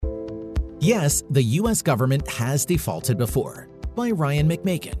Yes, the U.S. government has defaulted before, by Ryan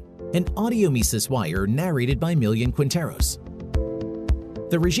McMaken, an audio Mises Wire narrated by Millian Quinteros.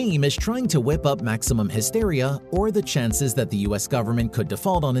 The regime is trying to whip up maximum hysteria or the chances that the U.S. government could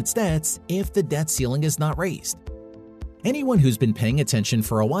default on its debts if the debt ceiling is not raised. Anyone who's been paying attention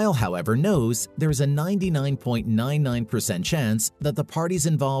for a while, however, knows there's a 99.99% chance that the parties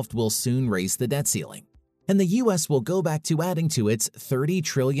involved will soon raise the debt ceiling, and the U.S. will go back to adding to its $30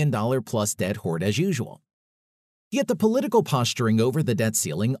 trillion plus debt hoard as usual. Yet the political posturing over the debt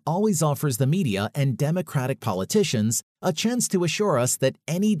ceiling always offers the media and Democratic politicians a chance to assure us that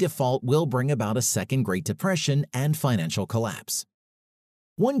any default will bring about a second Great Depression and financial collapse.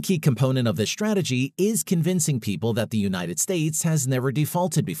 One key component of this strategy is convincing people that the United States has never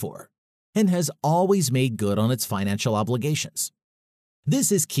defaulted before and has always made good on its financial obligations.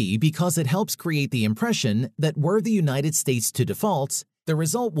 This is key because it helps create the impression that were the United States to default, the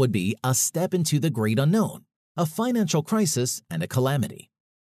result would be a step into the great unknown, a financial crisis and a calamity.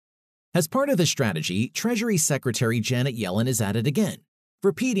 As part of the strategy, Treasury Secretary Janet Yellen is at it again,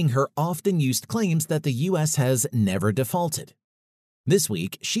 repeating her often-used claims that the U.S. has never defaulted. This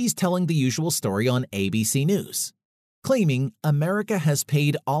week, she's telling the usual story on ABC News, claiming America has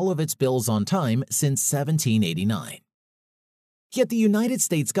paid all of its bills on time since 1789. Yet the United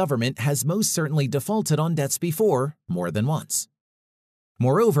States government has most certainly defaulted on debts before, more than once.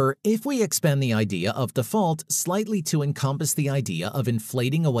 Moreover, if we expand the idea of default slightly to encompass the idea of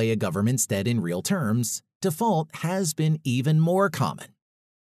inflating away a government's debt in real terms, default has been even more common.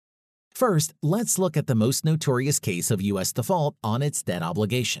 First, let's look at the most notorious case of U.S. default on its debt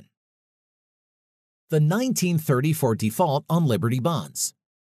obligation. The 1934 default on Liberty bonds.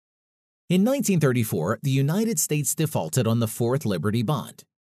 In 1934, the United States defaulted on the fourth Liberty bond.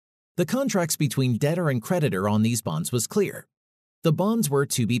 The contracts between debtor and creditor on these bonds was clear. The bonds were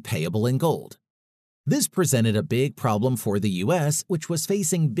to be payable in gold. This presented a big problem for the U.S., which was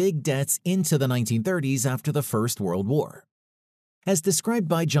facing big debts into the 1930s after the First World War. As described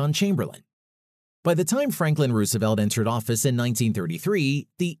by John Chamberlain, by the time Franklin Roosevelt entered office in 1933,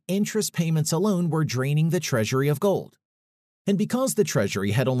 the interest payments alone were draining the Treasury of gold. And because the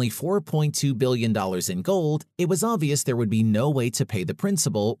Treasury had only $4.2 billion in gold, it was obvious there would be no way to pay the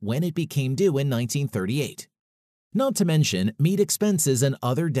principal when it became due in 1938. Not to mention meet expenses and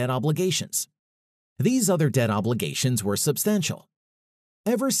other debt obligations. These other debt obligations were substantial.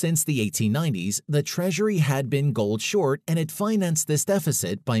 Ever since the 1890s, the Treasury had been gold short and it financed this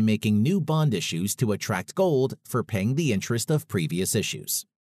deficit by making new bond issues to attract gold for paying the interest of previous issues.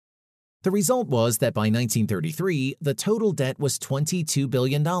 The result was that by 1933, the total debt was $22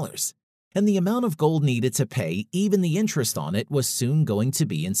 billion, and the amount of gold needed to pay even the interest on it was soon going to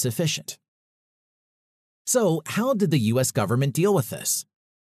be insufficient. So, how did the U.S. government deal with this?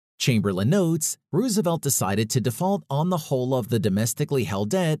 Chamberlain notes, Roosevelt decided to default on the whole of the domestically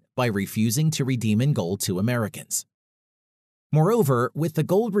held debt by refusing to redeem in gold to Americans. Moreover, with the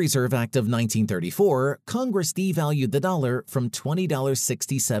Gold Reserve Act of 1934, Congress devalued the dollar from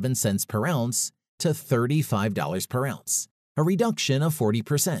 $20.67 per ounce to $35 per ounce, a reduction of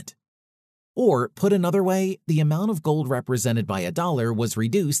 40%. Or, put another way, the amount of gold represented by a dollar was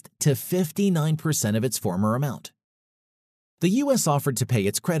reduced to 59% of its former amount. The U.S. offered to pay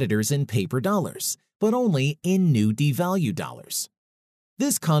its creditors in paper dollars, but only in new devalued dollars.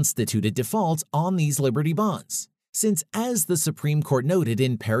 This constituted default on these Liberty bonds, since, as the Supreme Court noted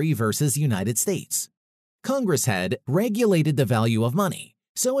in Perry v. United States, Congress had regulated the value of money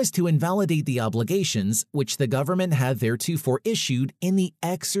so as to invalidate the obligations which the government had theretofore issued in the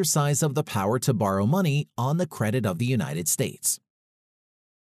exercise of the power to borrow money on the credit of the United States.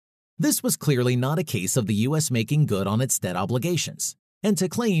 This was clearly not a case of the U.S. making good on its debt obligations, and to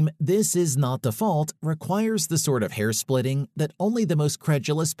claim this is not default requires the sort of hair-splitting that only the most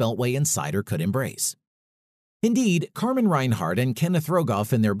credulous Beltway insider could embrace. Indeed, Carmen Reinhardt and Kenneth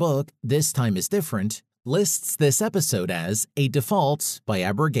Rogoff in their book, This Time is Different, lists this episode as a default by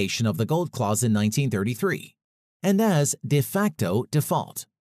abrogation of the Gold Clause in 1933, and as de facto default.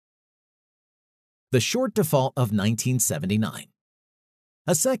 The short default of 1979.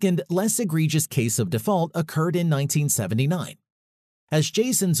 A second, less egregious case of default occurred in 1979, as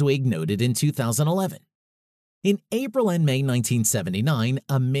Jason Zweig noted in 2011. In April and May 1979,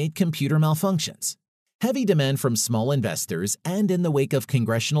 amid computer malfunctions, heavy demand from small investors, and in the wake of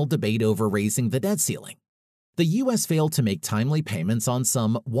congressional debate over raising the debt ceiling, the U.S. failed to make timely payments on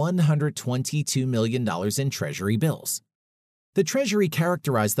some $122 million in Treasury bills. The Treasury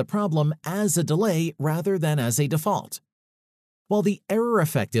characterized the problem as a delay rather than as a default. While the error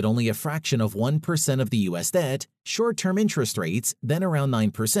affected only a fraction of 1% of the U.S. debt, short-term interest rates, then around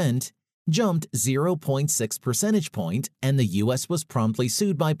 9%, jumped 0.6 percentage point, and the U.S. was promptly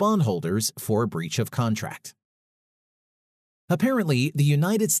sued by bondholders for breach of contract. Apparently, the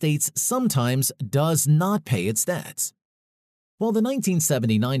United States sometimes does not pay its debts. While the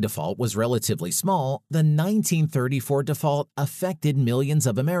 1979 default was relatively small, the 1934 default affected millions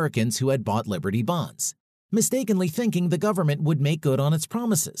of Americans who had bought Liberty bonds, mistakenly thinking the government would make good on its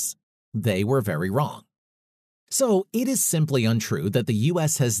promises. They were very wrong. So, it is simply untrue that the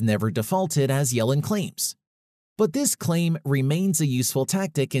U.S. has never defaulted as Yellen claims. But this claim remains a useful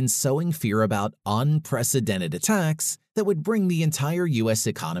tactic in sowing fear about unprecedented attacks that would bring the entire U.S.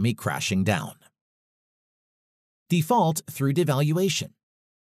 economy crashing down. Default through devaluation.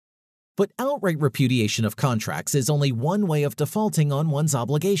 But outright repudiation of contracts is only one way of defaulting on one's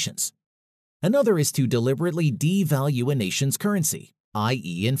obligations. Another is to deliberately devalue a nation's currency,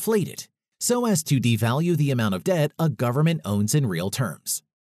 i.e. inflate it, so as to devalue the amount of debt a government owns in real terms.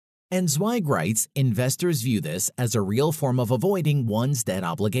 And Zweig writes, investors view this as a real form of avoiding one's debt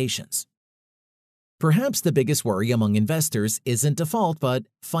obligations. Perhaps the biggest worry among investors isn't default but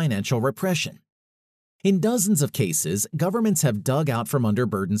financial repression. In dozens of cases, governments have dug out from under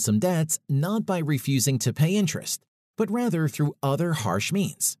burdensome debts not by refusing to pay interest, but rather through other harsh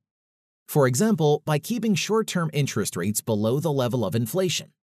means. For example, by keeping short-term interest rates below the level of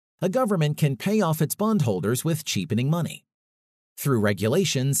inflation, a government can pay off its bondholders with cheapening money. Through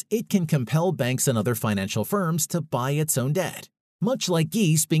regulations, it can compel banks and other financial firms to buy its own debt, much like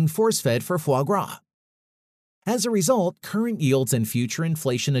geese being force-fed for foie gras. As a result, current yields and future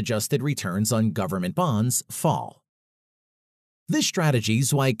inflation-adjusted returns on government bonds fall. This strategy,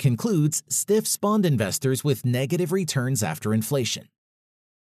 Zweig concludes, stiffs bond investors with negative returns after inflation.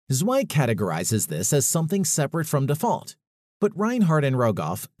 Zweig categorizes this as something separate from default, but Reinhardt and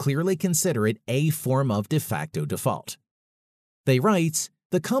Rogoff clearly consider it a form of de facto default. They write,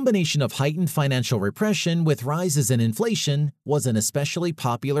 the combination of heightened financial repression with rises in inflation was an especially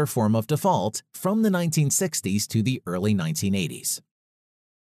popular form of default from the 1960s to the early 1980s.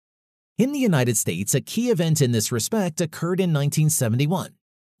 In the United States, a key event in this respect occurred in 1971,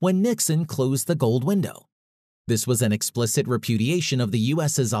 when Nixon closed the gold window. This was an explicit repudiation of the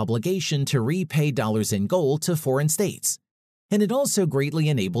U.S.'s obligation to repay dollars in gold to foreign states, and it also greatly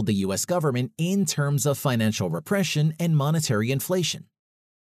enabled the U.S. government in terms of financial repression and monetary inflation.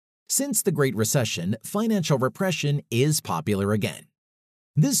 Since the Great Recession, financial repression is popular again.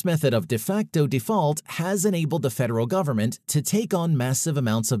 This method of de facto default has enabled the federal government to take on massive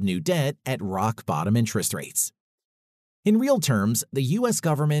amounts of new debt at rock-bottom interest rates. In real terms, the U.S.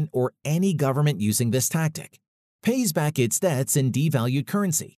 government, or any government using this tactic, pays back its debts in devalued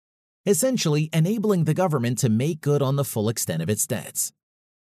currency, essentially enabling the government to make good on the full extent of its debts.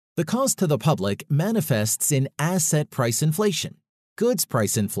 The cost to the public manifests in asset price inflation, goods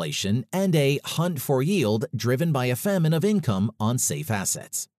price inflation, and a hunt for yield driven by a famine of income on safe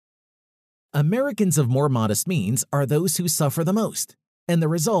assets. Americans of more modest means are those who suffer the most, and the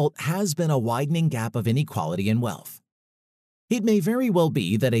result has been a widening gap of inequality in wealth. It may very well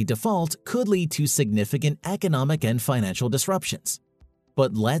be that a default could lead to significant economic and financial disruptions.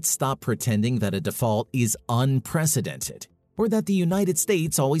 But let's stop pretending that a default is unprecedented or that the United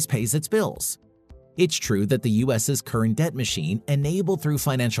States always pays its bills. It's true that the U.S.'s current debt machine, enabled through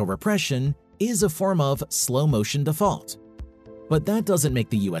financial repression, is a form of slow-motion default. But that doesn't make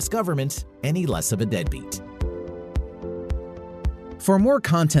the U.S. government any less of a deadbeat. For more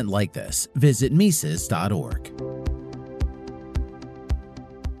content like this, visit Mises.org.